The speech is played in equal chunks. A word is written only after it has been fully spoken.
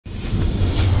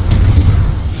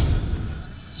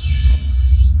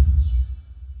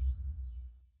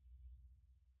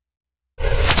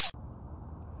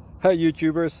Hey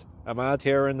YouTubers, I'm out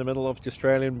here in the middle of the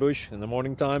Australian bush in the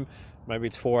morning time. Maybe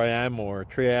it's 4 a.m. or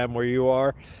 3 a.m. where you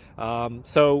are.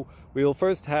 So we'll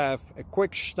first have a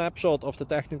quick snapshot of the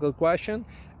technical question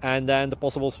and then the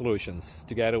possible solutions,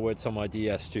 together with some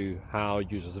ideas to how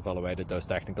users evaluated those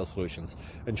technical solutions.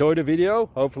 Enjoy the video,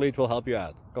 hopefully it will help you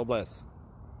out. God bless.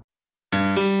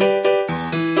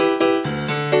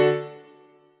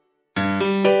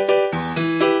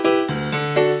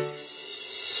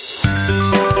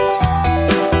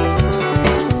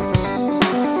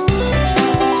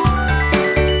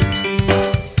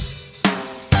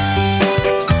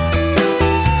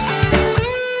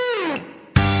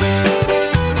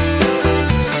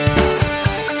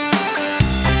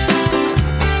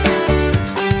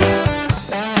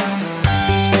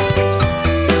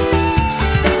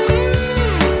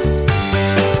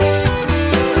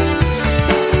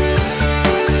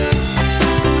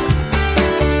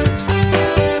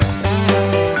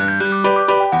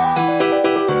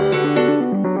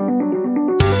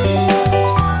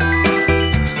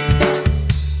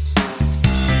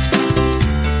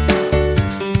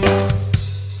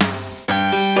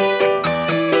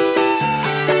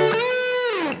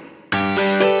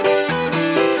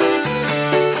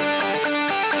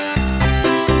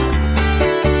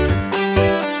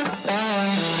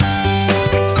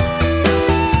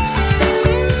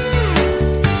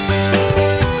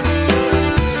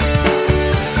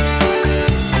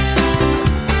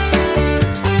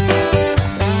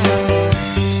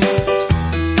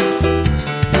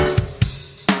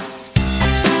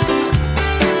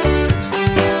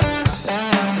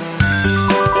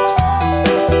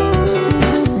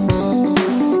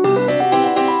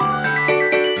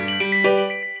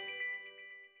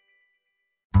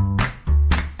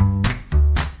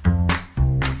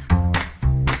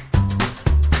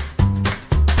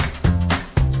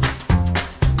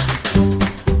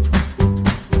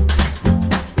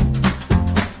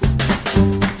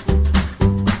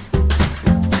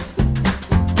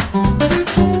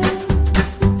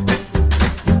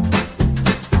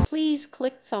 Please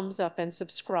click thumbs up and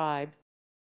subscribe.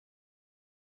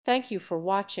 Thank you for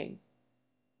watching.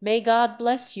 May God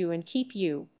bless you and keep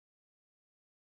you.